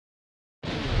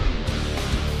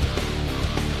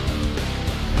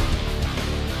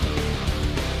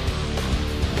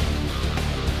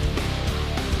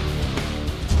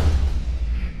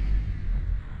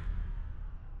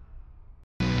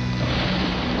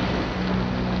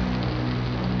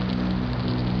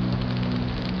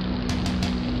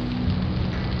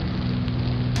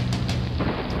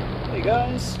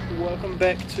guys, welcome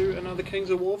back to another Kings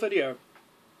of War video.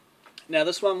 Now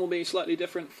this one will be slightly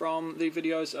different from the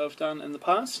videos I've done in the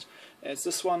past, as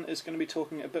this one is going to be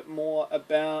talking a bit more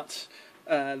about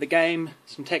the game,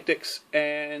 some tactics,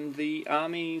 and the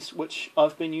armies which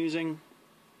I've been using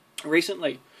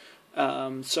recently.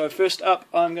 So first up,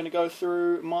 I'm going to go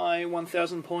through my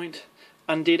 1000 point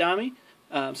Undead army.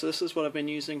 So this is what I've been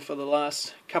using for the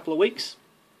last couple of weeks.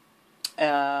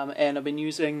 And I've been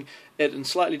using it in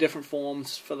slightly different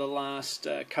forms for the last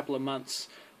couple of months,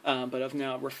 but I've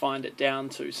now refined it down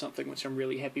to something which I'm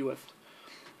really happy with.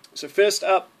 So first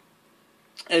up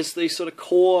is the sort of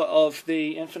core of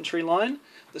the infantry line.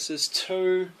 This is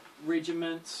 2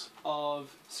 regiments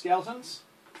of skeletons.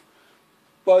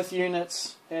 Both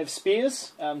units have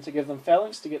spears to give them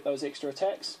phalanx to get those extra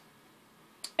attacks,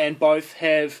 and both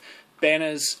have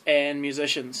banners and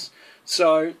musicians.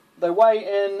 So they weigh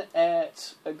in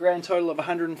at a grand total of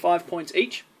 105 points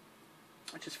each,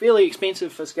 which is fairly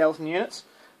expensive for skeleton units,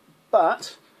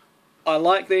 but I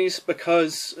like these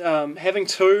because having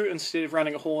 2 instead of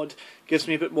running a horde gives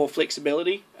me a bit more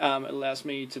flexibility. It allows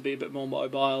me to be a bit more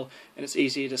mobile, and it's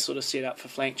easier to sort of set up for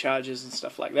flank charges and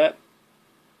stuff like that.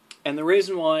 And the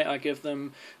reason why I give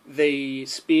them the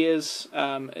spears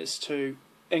is to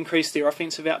increase their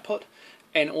offensive output,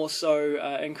 and also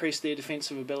increase their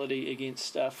defensive ability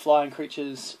against flying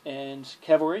creatures and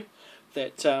cavalry.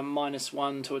 That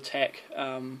 -1 to attack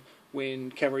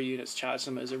when cavalry units charge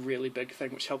them is a really big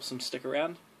thing, which helps them stick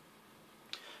around.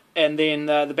 And then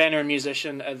the banner and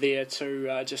musician are there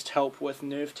to just help with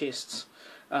nerve tests.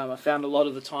 I found a lot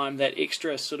of the time that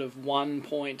extra sort of 1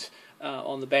 point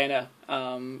on the banner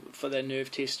for their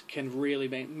nerve test can really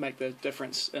make the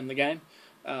difference in the game.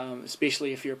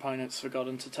 Especially if your opponent's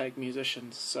forgotten to take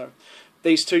musicians. So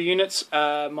these 2 units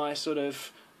are my sort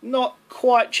of not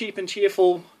quite cheap and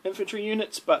cheerful infantry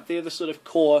units, but they're the sort of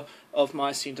core of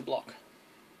my centre block.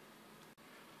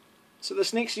 So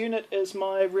this next unit is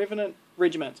my Revenant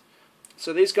Regiment.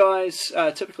 So these guys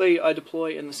typically I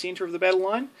deploy in the centre of the battle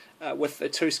line with the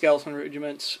 2 skeleton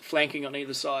regiments flanking on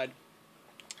either side.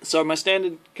 So my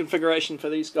standard configuration for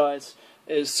these guys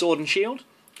is sword and shield.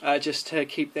 Just to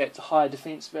keep that high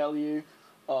defense value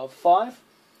of 5,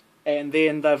 and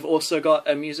then they've also got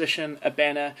a musician, a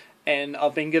banner, and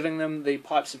I've been giving them the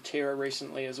pipes of terror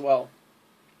recently as well.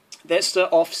 That's to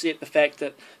offset the fact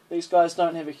that these guys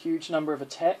don't have a huge number of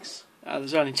attacks.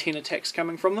 There's only 10 attacks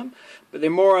coming from them, but they're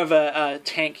more of a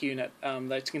tank unit.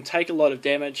 They can take a lot of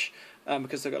damage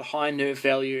because they've got a high nerve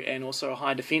value and also a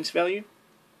high defense value.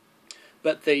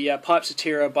 But the pipes of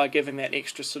terror, by giving that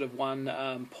extra sort of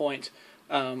 1 point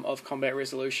of combat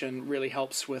resolution, really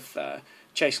helps with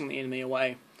chasing the enemy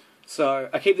away. So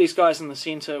I keep these guys in the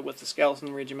centre with the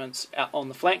skeleton regiments out on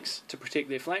the flanks to protect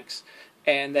their flanks,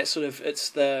 and that sort of, it's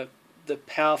the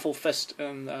powerful fist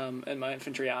in my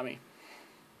infantry army.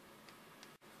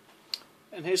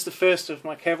 And here's the first of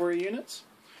my cavalry units.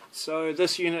 So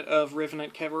this unit of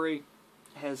Revenant Cavalry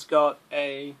has got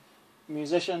a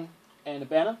musician and a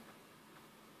banner,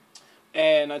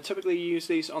 and I typically use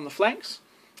these on the flanks,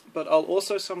 but I'll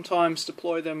also sometimes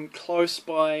deploy them close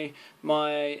by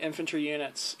my infantry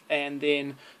units and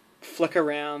then flick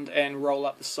around and roll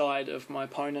up the side of my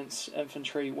opponent's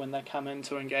infantry when they come in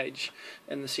to engage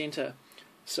in the centre.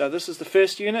 So this is the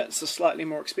first unit. It's a slightly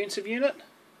more expensive unit.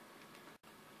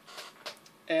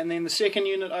 And then the second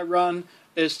unit I run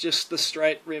is just the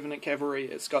straight Revenant Cavalry.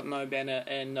 It's got no banner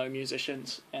and no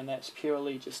musicians, and that's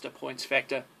purely just a points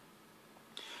factor.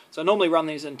 So I normally run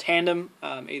these in tandem,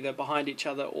 either behind each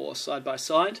other or side by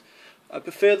side. I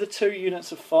prefer the 2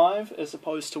 units of 5 as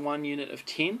opposed to 1 unit of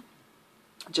 10,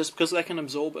 just because they can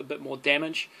absorb a bit more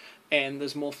damage and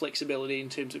there's more flexibility in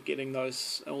terms of getting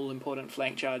those all-important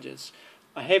flank charges.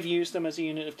 I have used them as a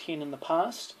unit of 10 in the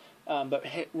past, but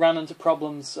run into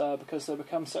problems because they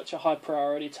become such a high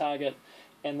priority target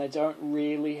and they don't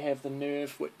really have the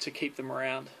nerve to keep them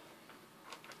around.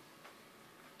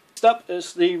 Next up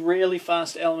is the really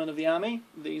fast element of the army.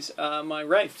 These are my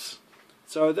wraiths.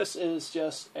 So this is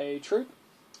just a troop,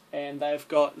 and they've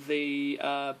got the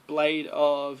blade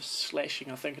of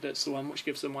slashing, I think it is the one, which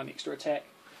gives them 1 extra attack.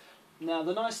 Now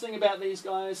the nice thing about these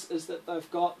guys is that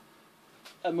they've got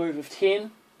a move of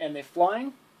 10 and they're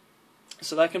flying,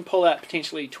 so they can pull out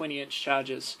potentially 20-inch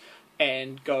charges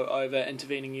and go over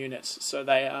intervening units. So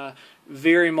they are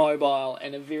very mobile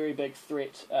and a very big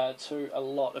threat to a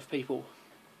lot of people.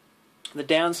 The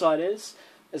downside is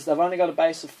they've only got a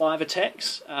base of 5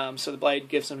 attacks, so the blade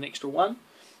gives them an extra 1,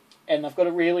 and they've got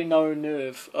a really low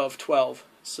nerve of 12.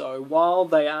 So while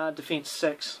they are defense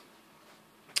 6,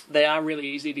 they are really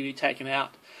easy to be taken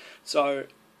out. So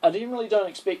I really don't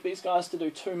expect these guys to do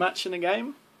too much in a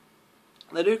game,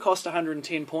 They do cost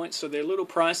 110 points, so they're a little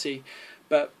pricey,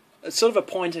 but it's sort of a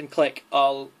point and click.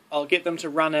 I'll get them to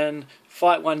run in,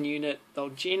 fight one unit. They'll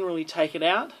generally take it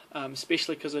out,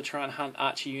 especially because they try and hunt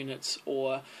archer units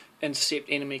or intercept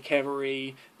enemy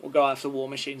cavalry or go after war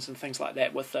machines and things like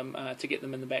that with them to get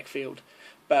them in the backfield.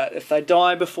 But if they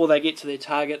die before they get to their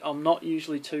target, I'm not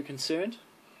usually too concerned.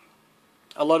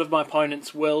 A lot of my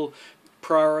opponents will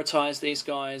prioritize these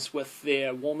guys with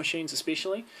their war machines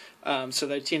especially, so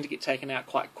they tend to get taken out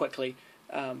quite quickly,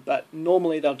 but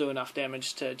normally they'll do enough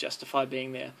damage to justify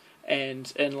being there,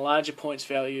 and in larger points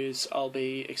values I'll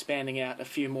be expanding out a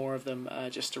few more of them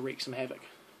just to wreak some havoc.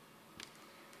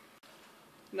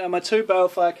 Now my two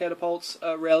balefire catapults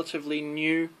are relatively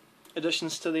new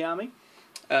additions to the army.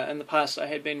 In the past I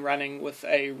had been running with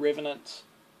a Revenant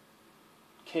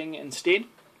King instead,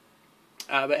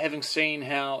 but having seen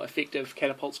how effective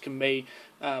catapults can be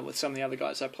with some of the other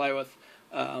guys I play with,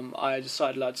 I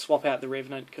decided I'd swap out the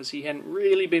Revenant because he hadn't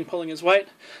really been pulling his weight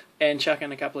and chuck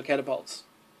in a couple of catapults.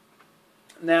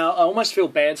 Now, I almost feel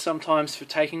bad sometimes for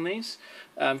taking these,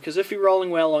 because if you're rolling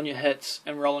well on your hits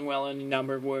and rolling well on your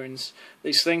number of wounds,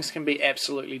 these things can be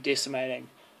absolutely decimating.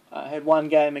 I had one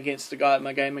game against a guy at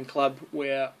my gaming club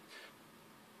where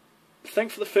I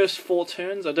think for the first 4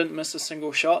 turns I didn't miss a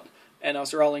single shot, and I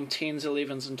was rolling 10s,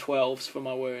 11s and 12s for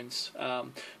my wounds,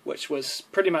 which was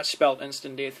pretty much spelt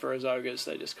instant death for his ogres.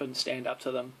 They just couldn't stand up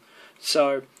to them.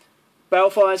 So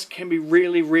balefires can be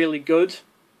really, really good,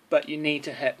 but you need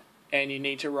to hit, and you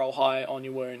need to roll high on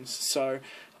your wounds. So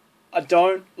I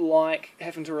don't like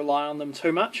having to rely on them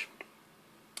too much.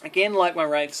 Again, like my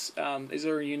wraiths, these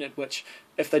are a unit which,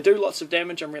 if they do lots of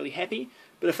damage, I'm really happy,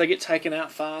 but if they get taken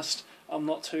out fast, I'm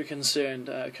not too concerned,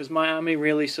 because my army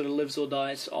really sort of lives or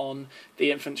dies on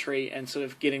the infantry and sort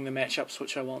of getting the matchups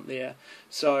which I want there.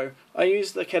 So I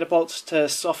use the catapults to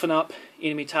soften up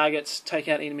enemy targets, take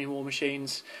out enemy war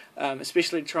machines,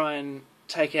 especially try and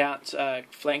take out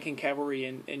flanking cavalry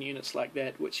and units like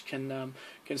that, which can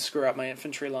screw up my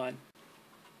infantry line.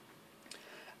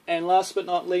 And last but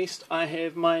not least, I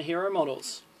have my hero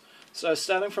models. So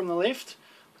starting from the left,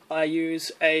 I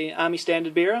use a army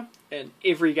standard bearer in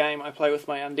every game I play with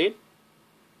my undead.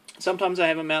 Sometimes I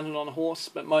have him mounted on a horse,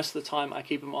 but most of the time I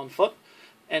keep him on foot,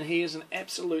 and he is an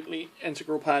absolutely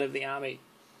integral part of the army.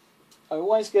 I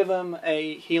always give him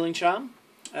a healing charm,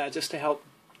 just to help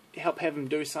have him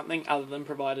do something other than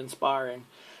provide inspiring.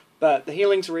 But the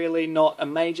healing's really not a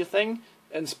major thing.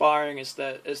 Inspiring is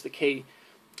the key.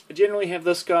 I generally have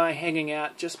this guy hanging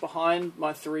out just behind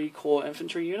my 3 core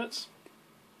infantry units,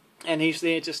 and he's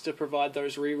there just to provide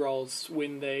those rerolls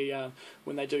when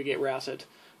they do get routed.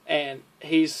 And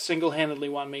he's single-handedly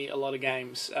won me a lot of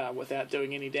games without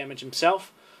doing any damage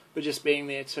himself, but just being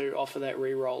there to offer that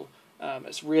reroll.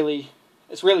 It's really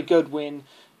good when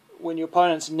your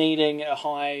opponent's needing a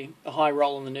high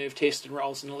roll on the nerve test and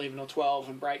rolls an 11 or 12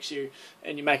 and breaks you,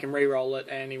 and you make him re-roll it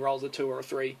and he rolls a 2 or a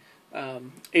 3.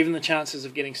 Even the chances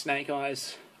of getting snake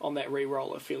eyes on that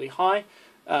re-roll are fairly high.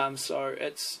 So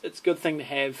it's a good thing to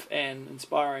have, and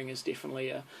inspiring is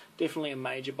definitely a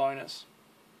major bonus.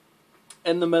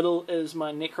 In the middle is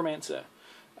my necromancer.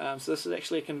 So this is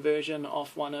actually a conversion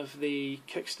off one of the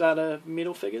Kickstarter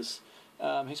metal figures.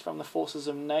 He's from the Forces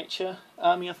of Nature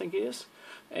army, I think he is.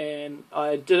 And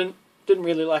I didn't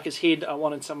really like his head. I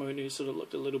wanted someone who sort of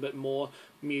looked a little bit more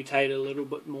mutated, a little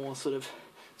bit more sort of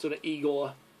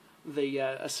Igor, the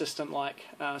assistant like.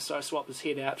 So I swapped his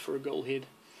head out for a ghoul head.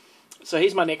 So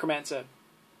he's my necromancer.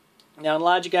 Now in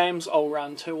larger games I'll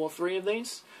run 2 or 3 of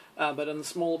these, but in the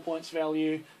smaller points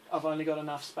value I've only got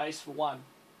enough space for 1.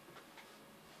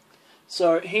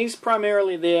 So he's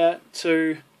primarily there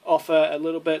to offer a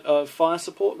little bit of fire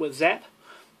support with zap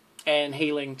and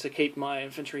healing to keep my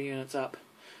infantry units up.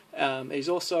 He's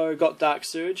also got Dark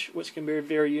Surge, which can be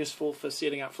very useful for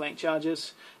setting up flank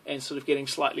charges and sort of getting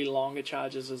slightly longer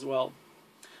charges as well.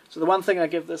 So the one thing I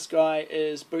give this guy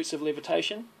is Boots of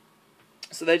Levitation.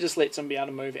 So that just lets him be able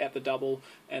to move at the double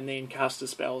and then cast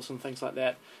his spells and things like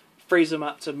that. Frees him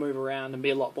up to move around and be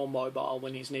a lot more mobile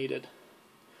when he's needed.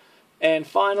 And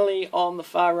finally, on the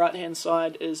far right hand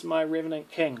side is my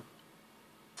Revenant King.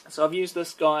 So I've used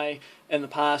this guy in the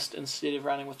past instead of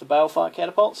running with the balefire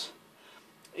catapults.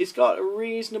 He's got a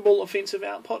reasonable offensive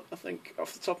output. I think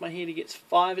off the top of my head he gets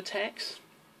 5 attacks.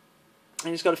 And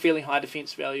he's got a fairly high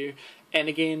defense value. And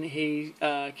again, he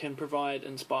can provide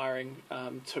inspiring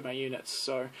to my units.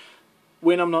 So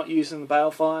when I'm not using the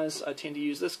balefires, I tend to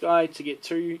use this guy to get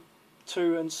two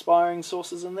inspiring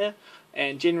sources in there.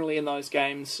 And generally in those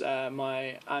games,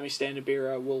 my army standard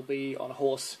bearer will be on a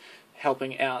horse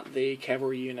helping out the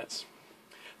cavalry units.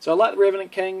 So I like the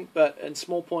Revenant King, but in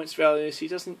small points values he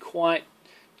doesn't quite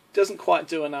doesn't quite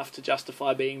do enough to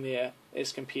justify being there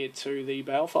as compared to the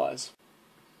Balefires.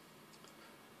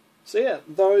 So yeah,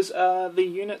 those are the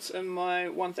units in my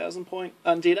 1000 point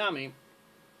Undead army.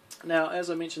 Now, as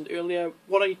I mentioned earlier,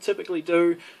 what I typically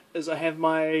do is I have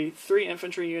my 3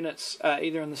 infantry units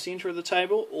either in the centre of the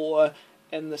table or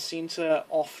in the centre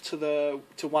off to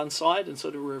one side in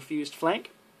sort of a refused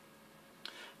flank.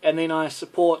 And then I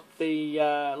support the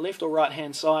left or right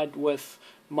hand side with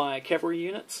my cavalry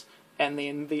units, and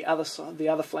then the other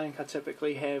flank I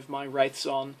typically have my wraiths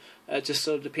on. It just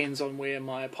sort of depends on where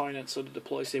my opponent sort of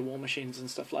deploys their war machines and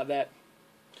stuff like that.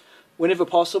 Whenever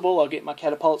possible, I'll get my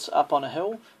catapults up on a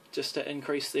hill just to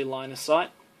increase their line of sight.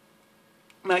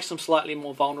 Makes them slightly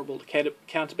more vulnerable to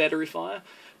counter battery fire,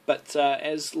 but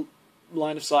as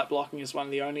line of sight blocking is one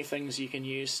of the only things you can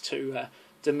use to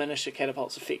diminish a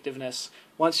catapult's effectiveness.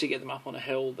 Once you get them up on a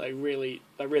hill, they really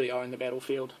own the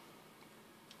battlefield.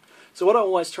 So what I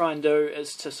always try and do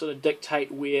is to sort of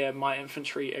dictate where my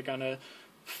infantry are going to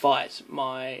fight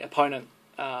my opponent.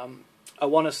 I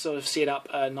want to sort of set up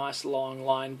a nice long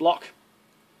line block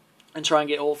and try and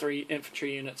get all 3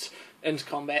 infantry units into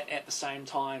combat at the same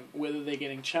time, whether they're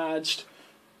getting charged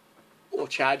or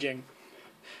charging.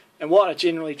 And what I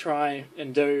generally try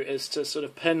and do is to sort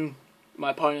of pin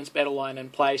my opponent's battle line in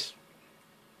place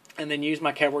and then use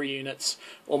my cavalry units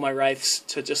or my wraiths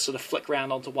to just sort of flick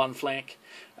round onto one flank.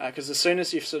 Because as soon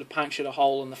as you've sort of punctured a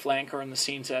hole in the flank or in the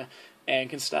centre and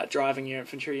can start driving your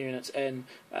infantry units in,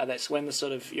 that's when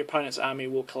your opponent's army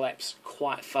will collapse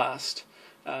quite fast.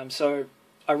 So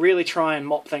I really try and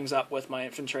mop things up with my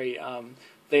infantry.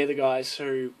 They're the guys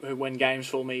who win games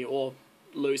for me or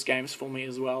lose games for me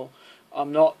as well.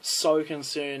 I'm not so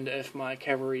concerned if my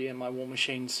cavalry and my war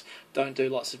machines don't do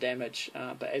lots of damage,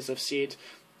 but as I've said,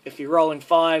 if you're rolling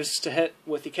 5s to hit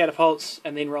with your catapults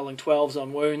and then rolling 12s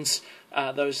on wounds,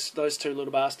 those 2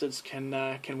 little bastards can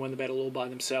win the battle all by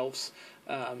themselves.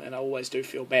 And I always do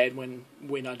feel bad when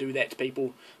I do that to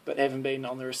people, but having been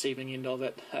on the receiving end of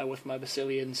it with my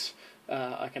Basilians,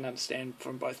 I can understand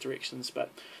from both directions. But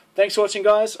thanks for watching,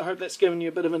 guys. I hope that's given you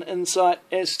a bit of an insight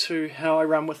as to how I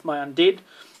run with my Undead.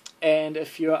 And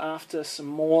if you're after some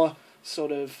more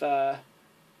sort of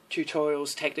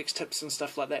tutorials, tactics, tips and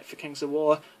stuff like that for Kings of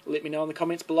War, let me know in the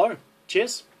comments below.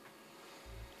 Cheers!